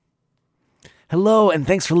Hello, and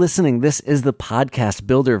thanks for listening. This is the podcast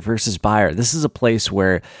Builder versus Buyer. This is a place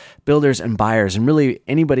where builders and buyers, and really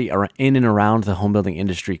anybody in and around the home building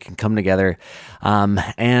industry, can come together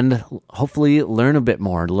and hopefully learn a bit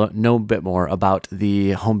more, know a bit more about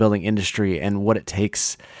the home building industry and what it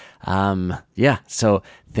takes. So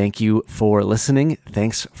thank you for listening.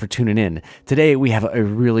 Thanks for tuning in. Today we have a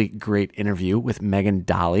really great interview with Megan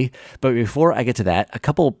Dahle. But before I get to that, a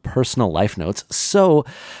couple personal life notes. So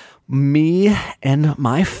me and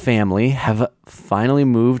my family have finally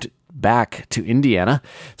moved back to Indiana.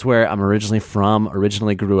 It's where I'm originally from,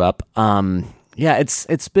 originally grew up.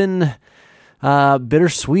 It's been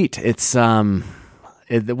bittersweet.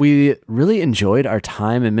 We really enjoyed our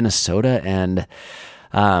time in Minnesota and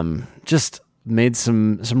just made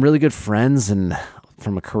some really good friends, and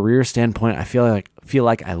from a career standpoint, I feel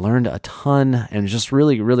like I learned a ton, and just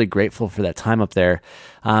really, really grateful for that time up there.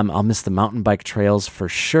 I'll miss the mountain bike trails for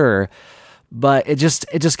sure, but it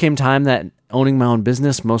just came time that owning my own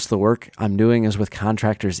business, most of the work I'm doing is with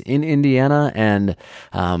contractors in Indiana, and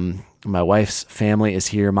my wife's family is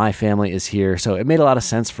here, my family is here, so it made a lot of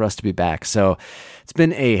sense for us to be back. So it's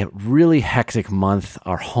been a really hectic month.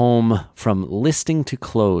 Our home from listing to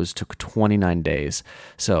close took 29 days.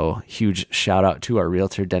 So huge shout out to our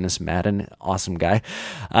realtor, Dennis Madden. Awesome guy.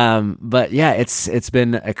 But yeah, it's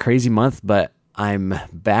been a crazy month, but I'm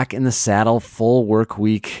back in the saddle, full work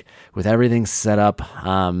week with everything set up.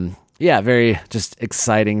 Very just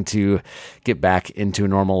exciting to get back into a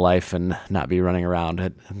normal life and not be running around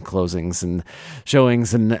at closings and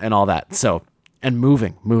showings and all that. So, and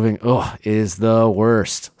moving, is the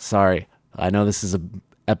worst. Sorry. I know this is a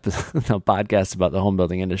podcast about the home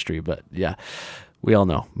building industry, but yeah, we all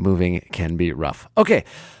know moving can be rough. Okay.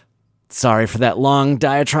 Sorry for that long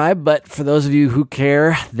diatribe, but for those of you who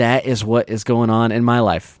care, that is what is going on in my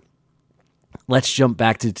life. Let's jump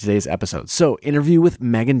back to today's episode. So, interview with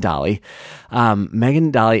Megan Dahle.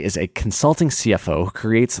 Megan Dahle is a consulting CFO who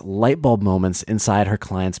creates light bulb moments inside her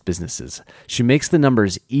clients' businesses. She makes the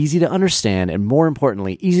numbers easy to understand and, more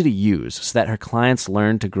importantly, easy to use so that her clients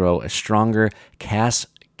learn to grow a stronger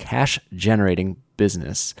cash-generating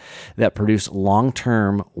business that produce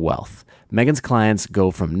long-term wealth. Megan's clients go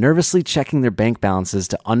from nervously checking their bank balances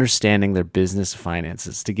to understanding their business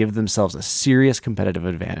finances to give themselves a serious competitive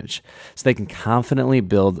advantage so they can confidently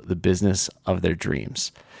build the business of their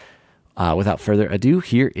dreams. Without further ado,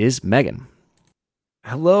 here is Megan.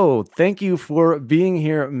 Hello. Thank you for being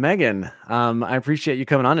here, Megan. I appreciate you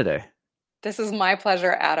coming on today. This is my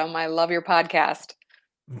pleasure, Adam. I love your podcast.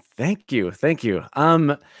 Thank you.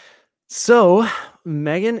 So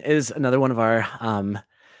Megan is another one of our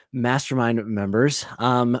mastermind members.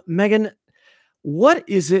 Megan, what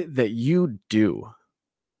is it that you do?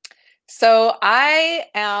 So I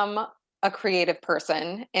am a creative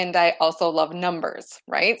person and I also love numbers,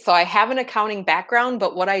 right? So I have an accounting background,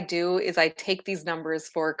 but what I do is I take these numbers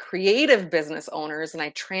for creative business owners and I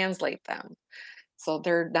translate them. So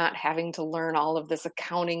they're not having to learn all of this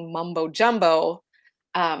accounting mumbo jumbo,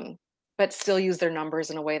 but still use their numbers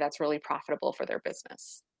in a way that's really profitable for their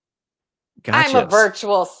business. Gotcha. I'm a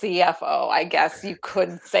virtual CFO, I guess you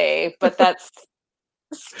could say, but that's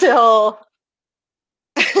still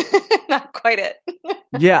not quite it.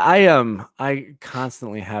 Yeah, I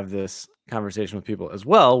constantly have this conversation with people as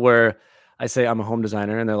well where I say I'm a home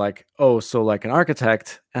designer and they're like, "Oh, so like an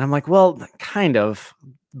architect?" And I'm like, "Well, kind of,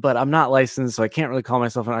 but I'm not licensed, so I can't really call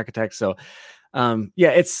myself an architect." So,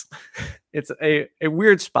 it's it's a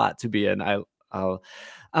weird spot to be in.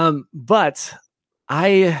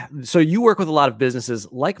 So you work with a lot of businesses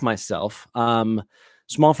like myself,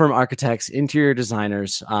 small firm architects, interior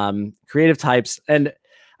designers, creative types. And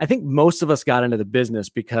I think most of us got into the business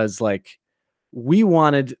because like we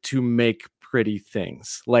wanted to make pretty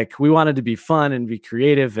things. Like we wanted to be fun and be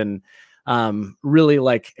creative and really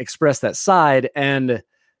like express that side. And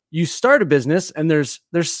you start a business and there's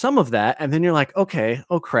some of that. And then you're like, okay,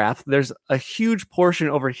 oh crap, there's a huge portion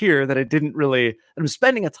over here that I'm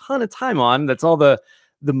spending a ton of time on. That's all the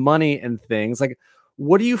money and things. Like,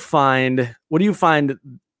 what do you find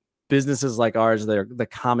businesses like ours, the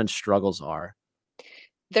common struggles are?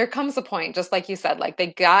 There comes a point, just like you said, like they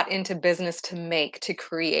got into business to make, to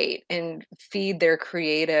create and feed their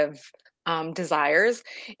creative desires.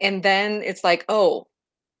 And then it's like, oh,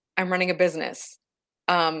 I'm running a business.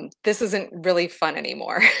 This isn't really fun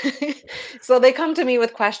anymore. So they come to me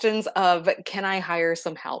with questions of, can I hire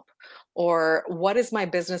some help? Or what is my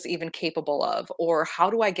business even capable of? Or how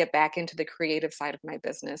do I get back into the creative side of my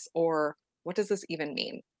business? Or what does this even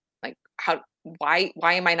mean? Like why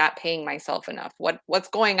am I not paying myself enough? What's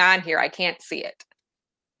going on here? I can't see it.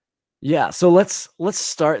 Yeah, so let's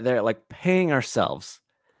start there, like paying ourselves.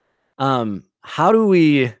 How do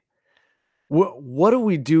we what do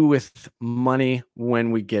we do with money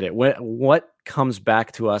when we get it? What comes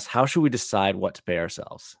back to us? How should we decide what to pay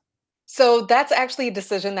ourselves? So that's actually a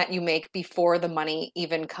decision that you make before the money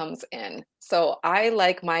even comes in. So I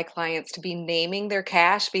like my clients to be naming their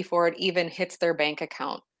cash before it even hits their bank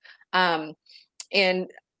account. Um,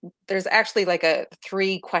 and there's actually like a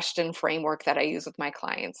 3 question framework that I use with my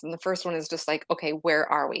clients. And the first one is just like, okay, where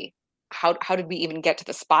are we? How did we even get to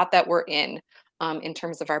the spot that we're in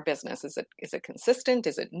terms of our business? Is it consistent?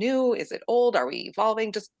 Is it new? Is it old? Are we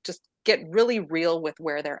evolving? Just get really real with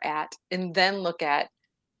where they're at, and then look at,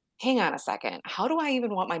 hang on a second, how do I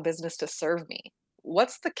even want my business to serve me?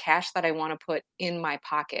 What's the cash that I want to put in my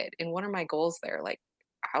pocket? And what are my goals there? Like,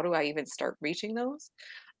 how do I even start reaching those?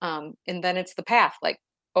 And then it's the path. Like,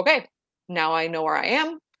 okay, now I know where I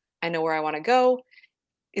am. I know where I want to go.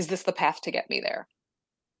 Is this the path to get me there?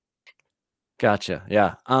 Gotcha.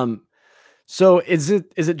 Yeah. So is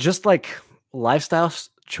it just like lifestyle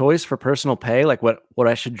choice for personal pay, like what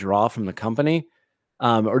I should draw from the company?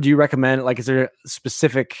 Or do you recommend, like, is there a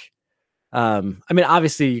specific I mean,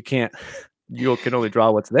 obviously you can't you can only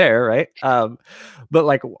draw what's there, right? But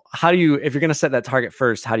like, how do you, if you're going to set that target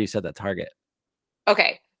first, how do you set that target?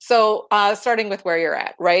 Okay. So, starting with where you're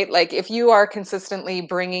at, right? Like, if you are consistently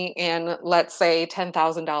bringing in, let's say,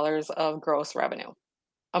 $10,000 of gross revenue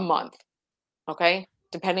a month, okay?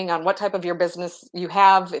 Depending on what type of your business you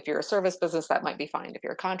have, if you're a service business, that might be fine. If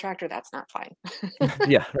you're a contractor, that's not fine.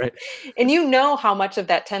 Yeah, right. And you know how much of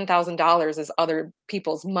that $10,000 is other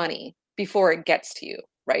people's money before it gets to you,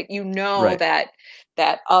 right? You know Right.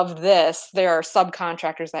 that of this, there are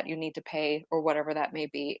subcontractors that you need to pay or whatever that may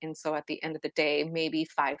be. And so at the end of the day, maybe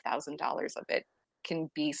 $5,000 of it can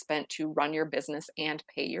be spent to run your business and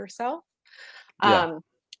pay yourself. Yeah. Um,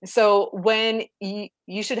 so when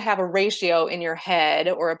you should have a ratio in your head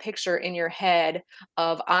or a picture in your head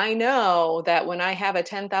of, I know that when I have a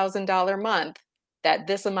 $10,000 month, that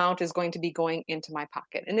this amount is going to be going into my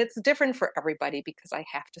pocket. And it's different for everybody because I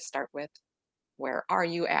have to start with, where are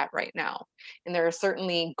you at right now? And there are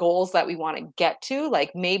certainly goals that we want to get to.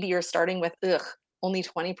 Like, maybe you're starting with, ugh, only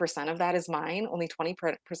 20% of that is mine. Only 20%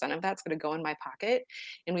 of that's going to go in my pocket.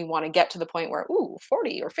 And we want to get to the point where, ooh,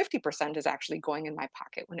 40 or 50% is actually going in my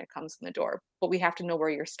pocket when it comes in the door. But we have to know where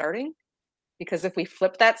you're starting. Because if we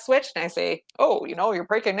flip that switch and I say, oh, you're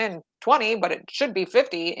breaking in 20, but it should be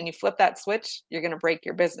 50, and you flip that switch, you're going to break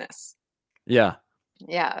your business. Yeah.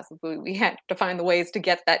 Yeah. So we have to find the ways to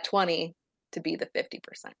get that 20 to be the 50%.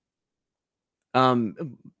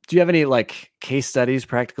 Do you have any like case studies,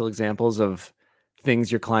 practical examples of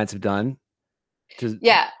things your clients have done to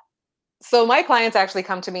Yeah. So my clients actually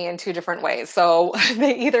come to me in 2 different ways. So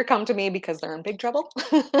they either come to me because they're in big trouble,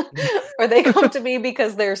 or they come to me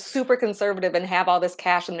because they're super conservative and have all this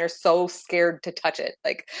cash and they're so scared to touch it.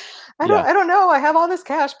 Like, I don't Yeah. I don't know. I have all this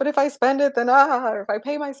cash, but if I spend it, then or if I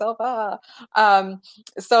pay myself, Um,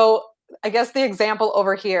 so I guess the example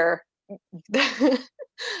over here,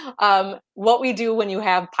 what we do when you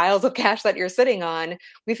have piles of cash that you're sitting on,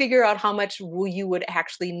 we figure out how much you would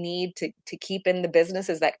actually need to keep in the business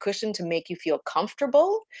as that cushion to make you feel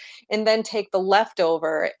comfortable, and then take the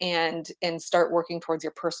leftover and start working towards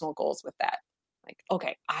your personal goals with that. Like,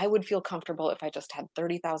 okay, I would feel comfortable if I just had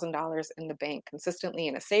 $30,000 in the bank consistently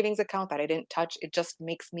in a savings account that I didn't touch. It just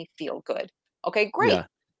makes me feel good. Okay, great. Yeah.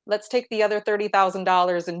 Let's take the other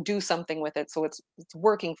 $30,000 and do something with it so it's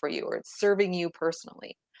working for you or it's serving you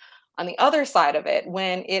personally. On the other side of it,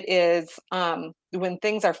 when it is when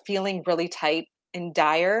things are feeling really tight and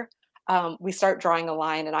dire, we start drawing a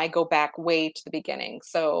line, and I go back way to the beginning.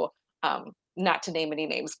 So, not to name any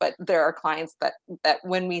names, but there are clients that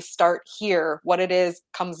when we start here, what it is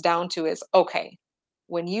comes down to is, okay,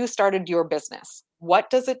 when you started your business, what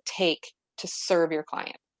does it take to serve your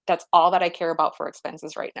client? That's all that I care about for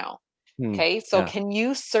expenses right now. Hmm. Okay, so Yeah. can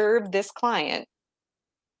you serve this client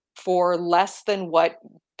for less than what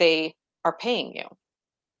they are paying you,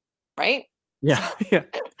 right? Yeah. So Yeah.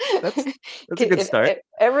 That's that's a good start. if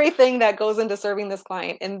everything that goes into serving this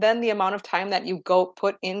client, and then the amount of time that you go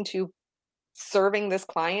put into serving this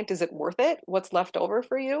client, is it worth it? What's left over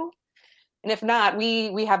for you? And if not,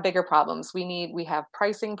 we have bigger problems. We have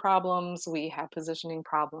pricing problems, we have positioning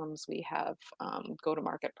problems, we have go to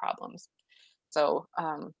market problems. So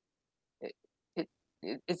it, it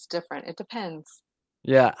it's different. It depends.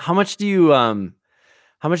 Yeah. How much do you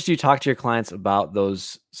talk to your clients about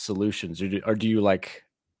those solutions, or do you like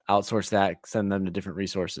outsource that, send them to different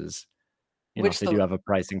resources, if Which they do so have a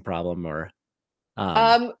pricing problem or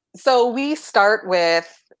um so we start with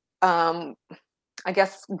um I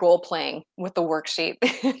guess role playing with the worksheet.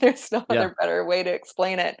 There's no Yeah. other better way to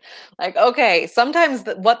explain it. Like, okay, sometimes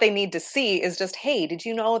what they need to see is just, hey, did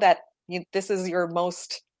you know that this is your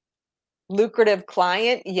most lucrative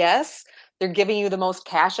client? Yes, they're giving you the most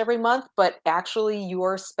cash every month, but actually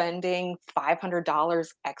you're spending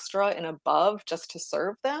 $500 extra and above just to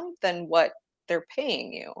serve them than what they're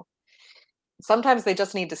paying you. Sometimes they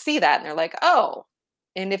just need to see that and they're like, oh,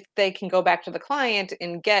 and if they can go back to the client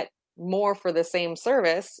and get more for the same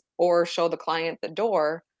service or show the client the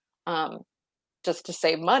door, um, just to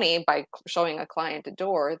save money by showing a client a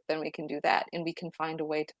door, then we can do that. And we can find a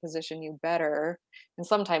way to position you better. And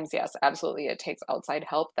sometimes, yes, absolutely, it takes outside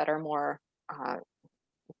help that are more, uh,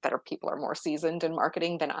 that are people are more seasoned in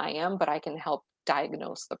marketing than I am, but I can help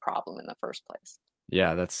diagnose the problem in the first place.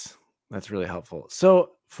 Yeah, that's really helpful.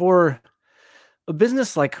 So for a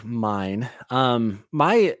business like mine,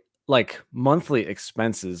 my like monthly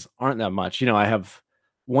expenses aren't that much. I have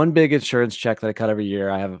one big insurance check that I cut every year.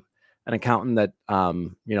 I have an accountant that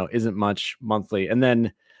isn't much monthly. And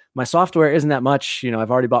then my software isn't that much.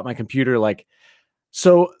 I've already bought my computer. Like,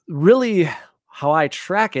 so really how I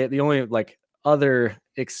track it, the only like other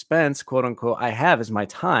expense, quote unquote, I have is my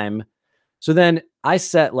time. So then I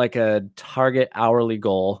set like a target hourly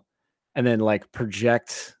goal and then like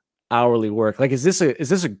project hourly work. Like, is this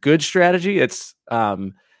a good strategy? Is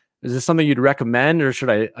this something you'd recommend or should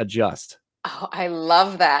I adjust? Oh, I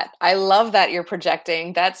love that. I love that you're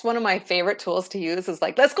projecting. That's one of my favorite tools to use is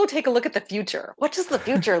like, let's go take a look at the future. What does the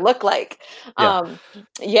future look like? Yeah. Um,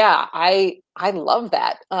 yeah, I love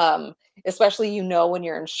that. Especially when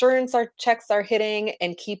your insurance checks are hitting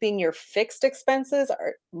and keeping your fixed expenses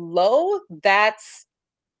are low. That's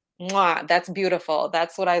beautiful.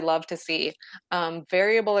 That's what I love to see.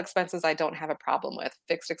 Variable expenses I don't have a problem with.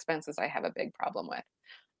 Fixed expenses I have a big problem with.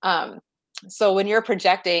 Um, so when you're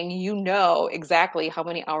projecting, you know exactly how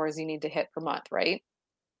many hours you need to hit per month, right?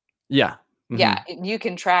 Yeah. Yeah, Hmm. you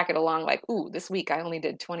can track it along like, ooh, this week I only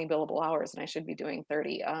did 20 billable hours and I should be doing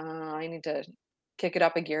 30. I need to kick it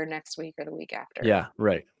up a gear next week or the week after. Yeah.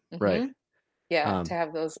 Right. Right. hmm Yeah, to Um,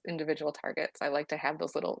 have those individual targets. I like to have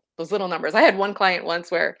those little numbers. I had one client once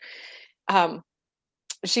where um,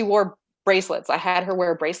 she wore bracelets. I had her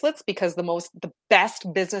wear bracelets because the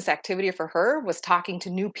best business activity for her was talking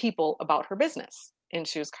to new people about her business. And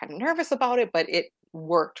she was kind of nervous about it, but it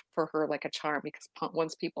worked for her like a charm because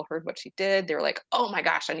once people heard what she did, they were like, "Oh my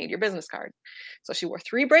gosh, I need your business card." So she wore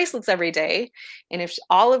 3 bracelets every day, and if she,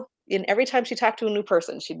 all of and every time she talked to a new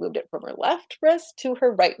person, she moved it from her left wrist to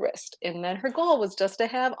her right wrist. And then her goal was just to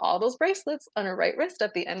have all those bracelets on her right wrist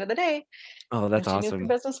at the end of the day, oh, and that's she knew her awesome.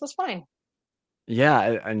 business was fine.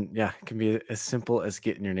 Yeah. And yeah, it can be as simple as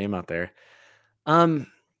getting your name out there. Um,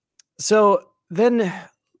 so then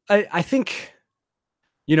I think,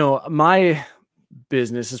 my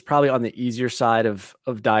business is probably on the easier side of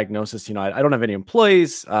diagnosis. I don't have any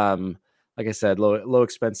employees. Like I said, low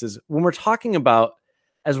expenses. When we're talking about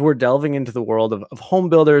as we're delving into the world of home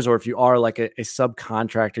builders, or if you are like a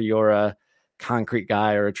subcontractor, you're a concrete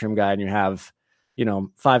guy or a trim guy, and you have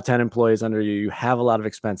 5-10 employees under you, you have a lot of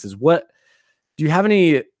expenses. What do you have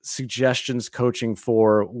any suggestions, coaching,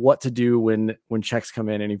 for what to do when checks come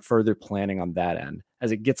in? Any further planning on that end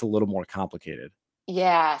as it gets a little more complicated?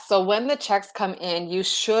 Yeah. So when the checks come in, you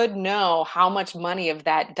should know how much money of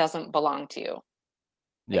that doesn't belong to you.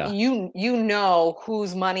 Yeah. You know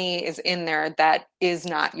whose money is in there that is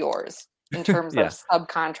not yours in terms of Yeah.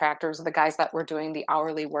 subcontractors, the guys that were doing the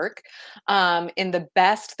hourly work. And the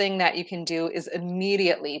best thing that you can do is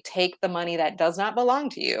immediately take the money that does not belong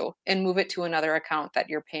to you and move it to another account that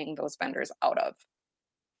you're paying those vendors out of.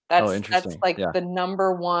 Oh, That's interesting. like Yeah. the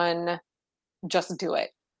number one. Just do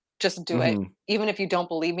it. Just do it. Hmm. Even if you don't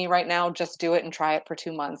believe me right now, just do it and try it for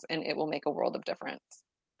 2 months, and it will make a world of difference.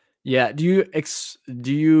 Yeah.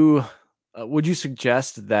 Would you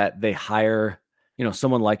suggest that they hire,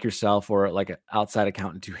 someone like yourself or like an outside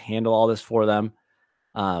accountant to handle all this for them?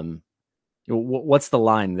 Um, what's the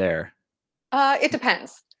line there? It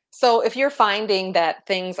depends. So if you're finding that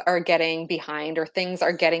things are getting behind or things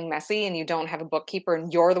are getting messy and you don't have a bookkeeper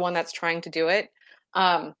and you're the one that's trying to do it,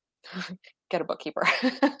 um, get a bookkeeper.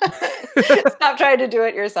 Stop trying to do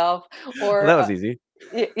it yourself. Well, Or that was easy.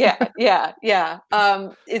 Yeah, yeah, yeah.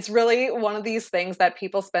 It's really one of these things that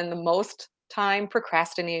people spend the most time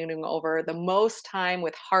procrastinating over, the most time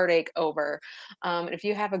with heartache over. And if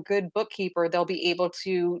you have a good bookkeeper, they'll be able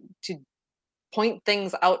to point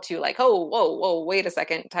things out to you like, oh, whoa, whoa, wait a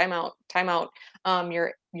second, time out, time out.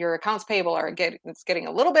 Your accounts payable it's getting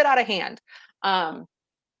a little bit out of hand. Um,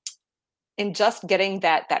 and just getting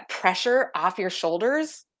that pressure off your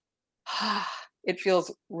shoulders, it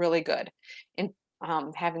feels really good. And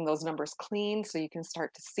having those numbers clean so you can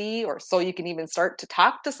start to see, or so you can even start to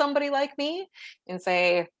talk to somebody like me and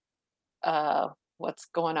say, uh, what's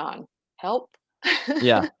going on? Help?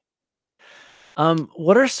 Yeah.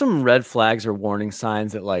 What are some red flags or warning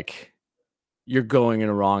signs that like you're going in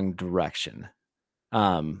a wrong direction?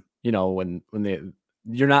 When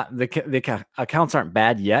you're not accounts aren't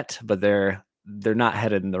bad yet, but they're not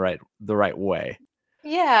headed in the right way.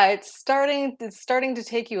 Yeah, it's starting to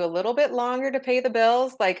take you a little bit longer to pay the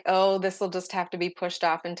bills. Like, oh, this will just have to be pushed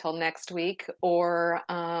off until next week, or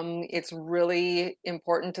it's really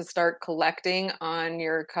important to start collecting on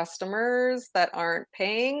your customers that aren't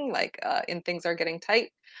paying, like, and things are getting tight.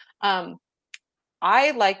 Um, I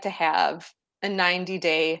like to have a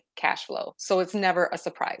 90-day cash flow, so it's never a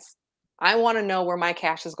surprise. I want to know where my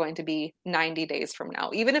cash is going to be 90 days from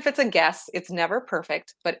now. Even if it's a guess, it's never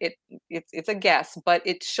perfect, but it's a guess, but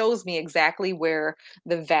it shows me exactly where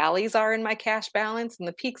the valleys are in my cash balance and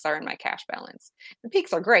the peaks are in my cash balance. The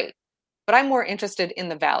peaks are great, but I'm more interested in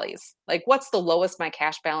the valleys. Like, what's the lowest my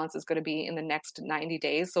cash balance is going to be in the next 90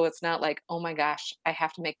 days? So it's not like, oh my gosh, I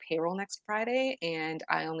have to make payroll next Friday and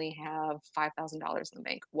I only have $5,000 in the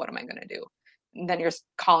bank. What am I going to do? And then you're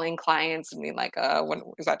calling clients and being like, when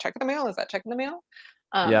is that check in the mail? Is that check in the mail?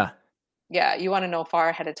 Um, Yeah. yeah, you want to know far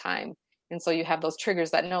ahead of time. And so you have those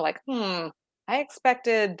triggers that know, like, I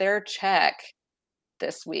expected their check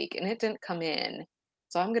this week and it didn't come in.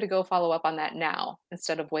 So I'm going to go follow up on that now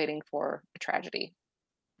instead of waiting for a tragedy.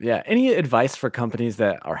 Yeah. Any advice for companies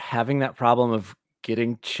that are having that problem of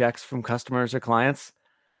getting checks from customers or clients?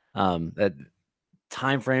 That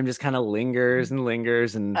time frame just kind of lingers and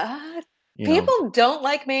lingers and Uh, you know, People don't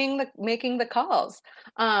like making the calls.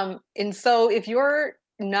 And so if you're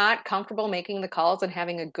not comfortable making the calls and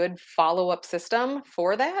having a good follow-up system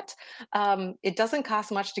for that, it doesn't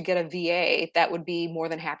cost much to get a VA that would be more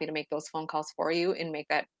than happy to make those phone calls for you and make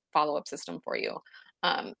that follow-up system for you.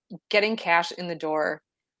 Um, Getting cash in the door,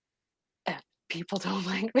 people don't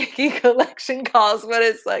like making collection calls, but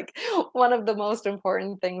it's like one of the most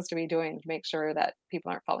important things to be doing to make sure that people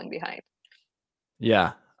aren't falling behind.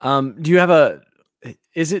 yeah. Do you have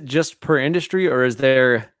is it just per industry or is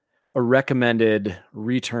there a recommended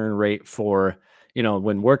return rate for,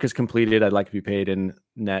 when work is completed, I'd like to be paid in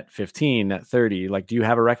net 15, net 30. Like, do you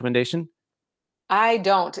have a recommendation? I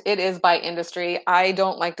don't. It is by industry. I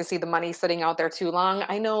don't like to see the money sitting out there too long.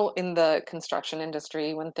 I know in the construction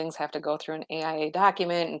industry, when things have to go through an AIA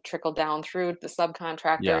document and trickle down through the Yeah.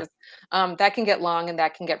 subcontractors, that can get long and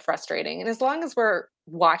that can get frustrating. And as long as we're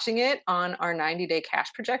watching it on our 90-day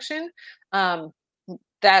cash projection, um,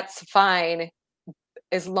 that's fine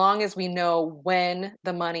as long as we know when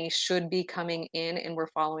the money should be coming in and we're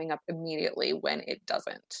following up immediately when it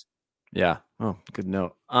doesn't. Yeah. Oh, good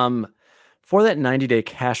note. For that 90-day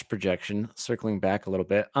cash projection, circling back a little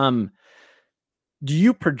bit, do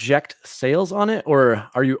you project sales on it or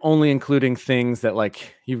are you only including things that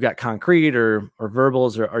like you've got concrete or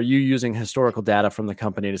verbals, or are you using historical data from the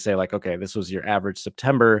company to say like, okay, this was your average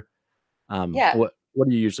September? Yeah. What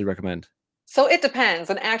do you usually recommend? So it depends.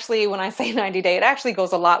 And actually, when I say 90-day, it actually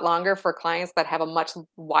goes a lot longer for clients that have a much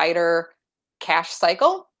wider cash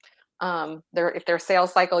cycle. If their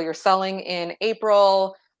sales cycle, you're selling in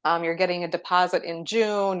April, you're getting a deposit in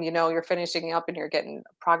June, you're finishing up and you're getting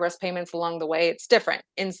progress payments along the way. It's different.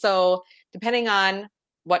 And so, depending on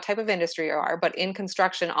what type of industry you are, but in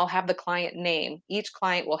construction, I'll have the client name. Each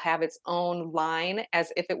client will have its own line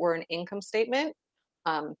as if it were an income statement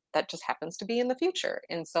that just happens to be in the future.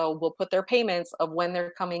 And so we'll put their payments of when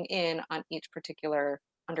they're coming in on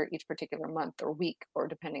under each particular month or week, or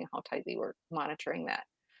depending on how tightly we're monitoring that.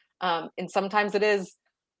 And sometimes it is,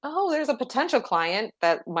 oh, there's a potential client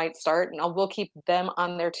that might start, and we'll keep them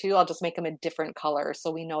on there too. I'll just make them a different color so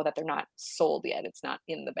we know that they're not sold yet. It's not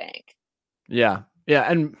in the bank. Yeah. Yeah.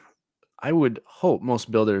 And I would hope most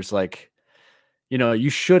builders like, you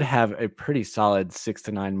should have a pretty solid 6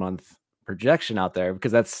 to 9 month projection out there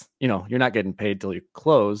because that's, you're not getting paid till you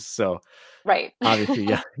close. So Right. obviously,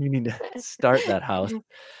 yeah, you need to start that house.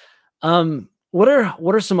 What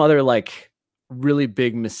are some other like really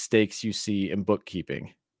big mistakes you see in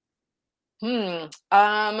bookkeeping? Hmm.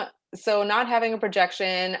 So not having a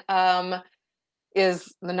projection.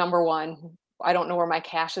 Is the number one. I don't know where my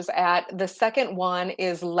cash is at. The second one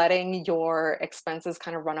is letting your expenses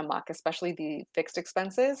kind of run amok, especially the fixed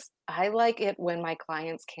expenses. I like it when my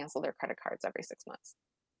clients cancel their credit cards every 6 months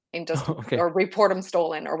and just Okay. or report them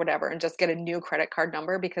stolen or whatever and just get a new credit card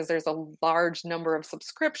number because there's a large number of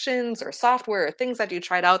subscriptions or software or things that you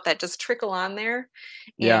tried out that just trickle on there.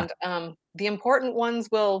 Yeah. And the important ones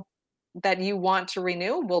will that you want to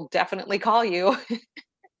renew will definitely call you.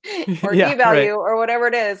 or Yeah, right. e-value or whatever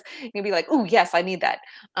it is. You'd be like, oh yes, I need that.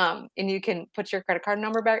 And you can put your credit card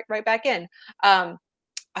number back right back in. Um,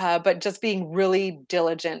 but just being really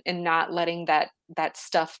diligent and not letting that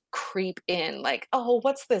stuff creep in. Like, oh,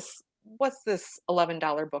 what's this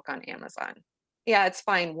 $11 book on Amazon? Yeah, it's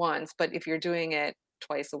fine once, but if you're doing it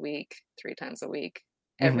twice a week, 3 times a week,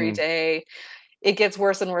 every Hmm. day, it gets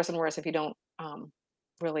worse and worse and worse if you don't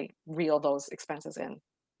really reel those expenses in.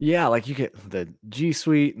 Yeah, like you get the G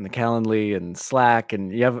Suite and the Calendly and Slack,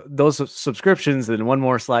 and you have those subscriptions, and one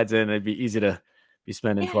more slides in. It'd be easy to be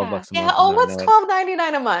spending 12 Yeah, bucks a yeah. month and Oh, not what's know it.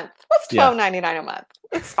 12.99 a month? What's Yeah. 12.99 a month?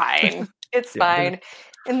 It's fine. It's Yeah. fine.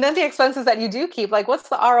 And then the expenses that you do keep, like what's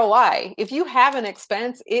the ROI? If you have an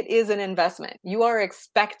expense, it is an investment. You are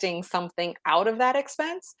expecting something out of that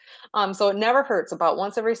expense. So it never hurts. About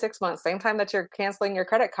once every 6 months, same time that you're canceling your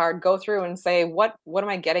credit card, go through and say, what am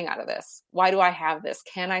I getting out of this? Why do I have this?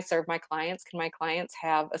 Can I serve my clients? Can my clients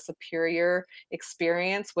have a superior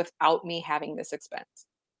experience without me having this expense?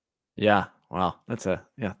 Yeah. Wow. That's a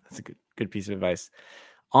good piece of advice.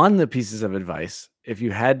 On the pieces of advice, if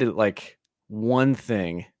you had to like one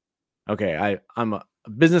thing, okay, I'm a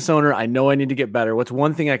business owner. I know I need to get better. What's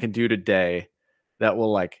one thing I can do today that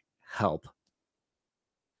will like help?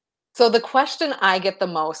 So the question I get the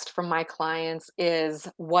most from my clients is,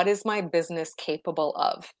 what is my business capable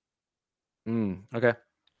of? Okay.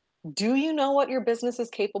 Do you know what your business is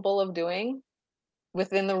capable of doing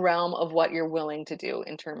within the realm of what you're willing to do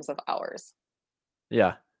in terms of hours?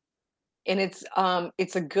 Yeah. And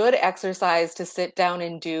it's a good exercise to sit down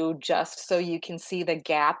and do just so you can see the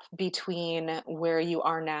gap between where you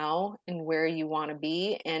are now and where you want to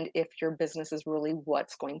be, and if your business is really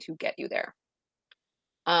what's going to get you there.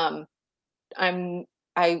 Um, I'm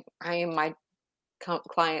I am my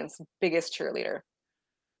client's biggest cheerleader,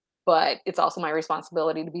 but it's also my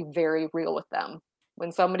responsibility to be very real with them.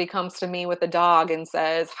 When somebody comes to me with a dog and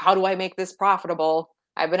says, how do I make this profitable?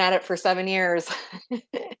 I've been at it for 7 years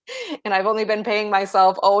and I've only been paying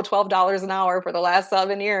myself, $12 an hour for the last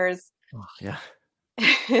 7 years. Oh, yeah.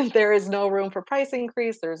 There is no room for price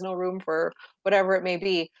increase. There's no room for whatever it may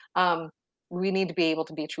be. We need to be able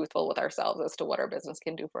to be truthful with ourselves as to what our business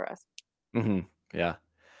can do for us. Yeah.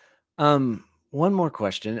 One more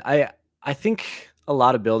question. I think a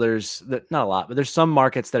lot of builders that not a lot, but there's some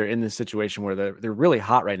markets that are in this situation where they're really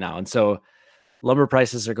hot right now. And so lumber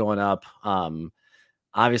prices are going up.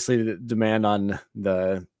 Obviously the demand on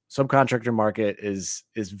the subcontractor market is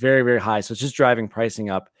very, very high. So it's just driving pricing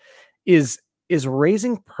up. Is is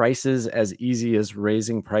raising prices as easy as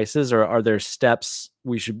raising prices, or are there steps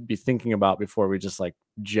we should be thinking about before we just like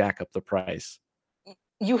jack up the price?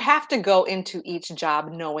 You have to go into each job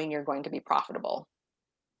knowing you're going to be profitable.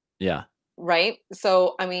 Yeah. Right?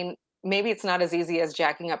 So, I mean, maybe it's not as easy as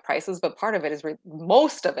jacking up prices, but part of it is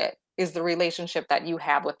most of it is the relationship that you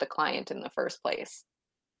have with the client in the first place.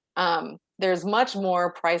 There's much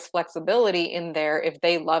more price flexibility in there if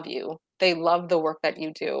they love you. They love the work that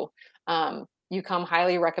you do. You come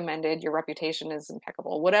highly recommended. Your reputation is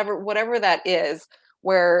impeccable. Whatever that is,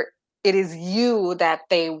 where it is you that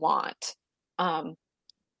they want. Um,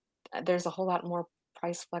 there's a whole lot more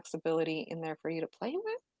price flexibility in there for you to play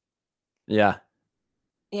with. Yeah.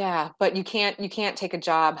 Yeah, but you can't take a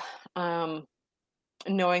job,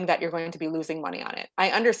 knowing that you're going to be losing money on it. I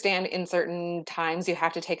understand in certain times you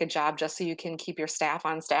have to take a job just so you can keep your staff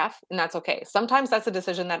on staff, and that's okay. Sometimes that's a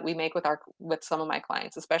decision that we make with some of my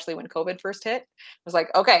clients, especially when COVID first hit. It was like,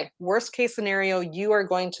 okay, worst case scenario, you are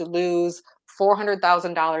going to lose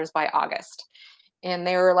 $400,000 by August. And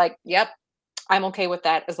they were like, yep, I'm okay with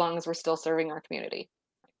that as long as we're still serving our community.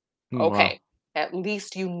 Wow. Okay, at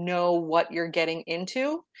least you know what you're getting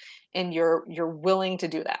into and you're willing to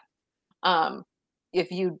do that. um if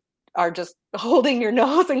you are just holding your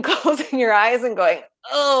nose and closing your eyes and going,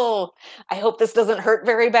 oh, I hope this doesn't hurt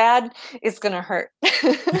very bad, it's gonna hurt.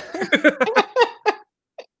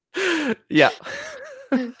 Yeah.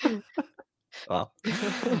 Wow.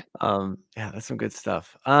 Yeah, that's some good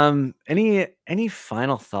stuff. Any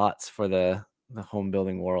final thoughts for the home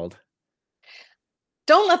building world?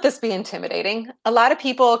 Don't let this be intimidating. A lot of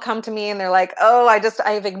people come to me and they're like, oh,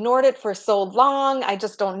 I've ignored it for so long, I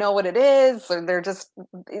just don't know what it is. Or they're just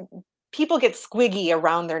it, people get squiggy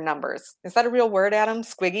around their numbers. Is that a real word, Adam?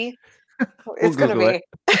 Squiggy? We'll It's gonna Google it.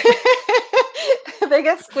 be. They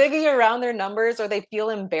get squiggy around their numbers or they feel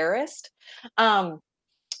embarrassed. Um,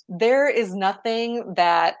 there is nothing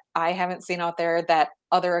that I haven't seen out there that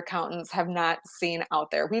other accountants have not seen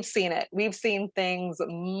out there. We've seen it. We've seen things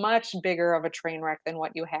much bigger of a train wreck than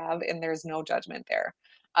what you have, and there's no judgment there.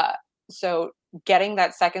 Uh, so getting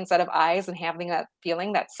that second set of eyes and having that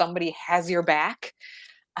feeling that somebody has your back,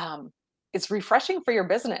 um, it's refreshing for your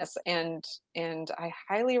business, and I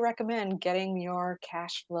highly recommend getting your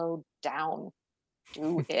cash flow down.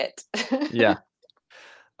 Do it. Yeah.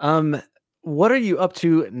 Um, what are you up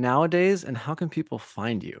to nowadays, and how can people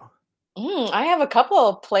find you? I have a couple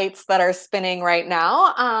of plates that are spinning right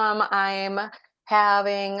now. I'm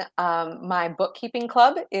having my bookkeeping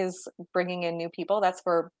club is bringing in new people. That's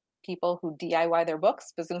for people who DIY their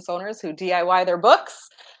books, business owners who DIY their books,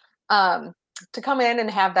 um, to come in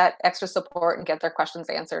and have that extra support and get their questions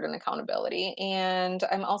answered and accountability. And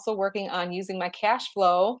I'm also working on using my cash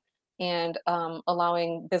flow and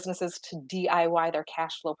allowing businesses to DIY their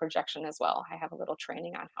cash flow projection as well. I have a little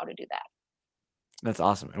training on how to do that. That's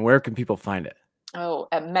awesome. And where can people find it? Oh,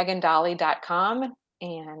 at megandahle.com.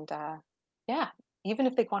 And yeah, even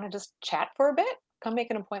if they want to just chat for a bit, come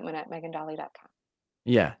make an appointment at megandahle.com.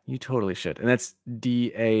 Yeah, you totally should. And that's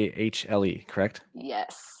Dahle, correct?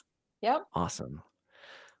 Yes. Yep. Awesome.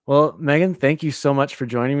 Well, Megan, thank you so much for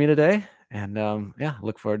joining me today. And yeah,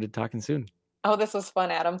 look forward to talking soon. Oh, this was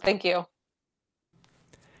fun, Adam. Thank you.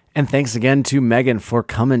 And thanks again to Megan for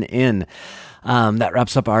coming in. That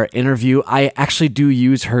wraps up our interview. I actually do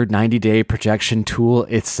use her 90-day projection tool.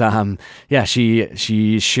 It's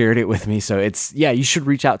she shared it with me. So you should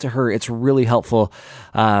reach out to her. It's really helpful.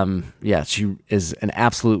 She is an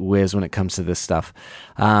absolute whiz when it comes to this stuff.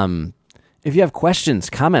 If you have questions,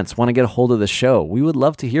 comments, want to get a hold of the show, we would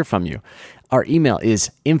love to hear from you. Our email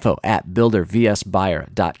is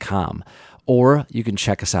info@buildervsbuyer.com. Or you can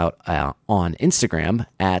check us out on Instagram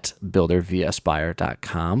at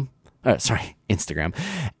buildervsbuyer.com. Instagram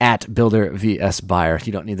at buildervsbuyer.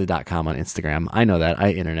 You don't need the .com on Instagram. I know that.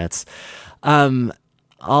 I internets.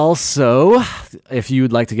 Also, if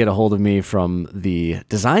you'd like to get a hold of me from the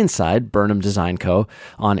design side, Burnham Design Co.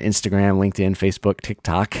 on Instagram, LinkedIn, Facebook,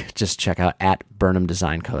 TikTok, just check out at Burnham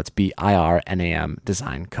Design Co. It's BIRNAM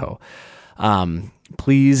Design Co.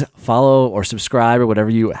 Please follow or subscribe or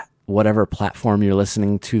whatever platform you're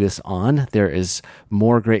listening to this on. There is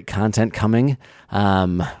more great content coming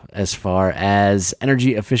as far as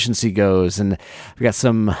energy efficiency goes, and we got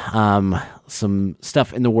some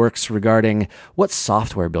stuff in the works regarding what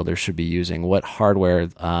software builders should be using, what hardware,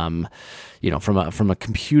 from a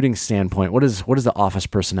computing standpoint, what does the office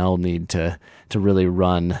personnel need to really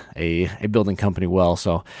run a building company well.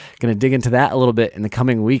 So going to dig into that a little bit in the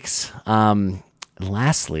coming weeks.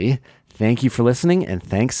 Lastly, thank you for listening, and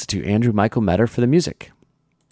thanks to Andrew Michael Metter for the music.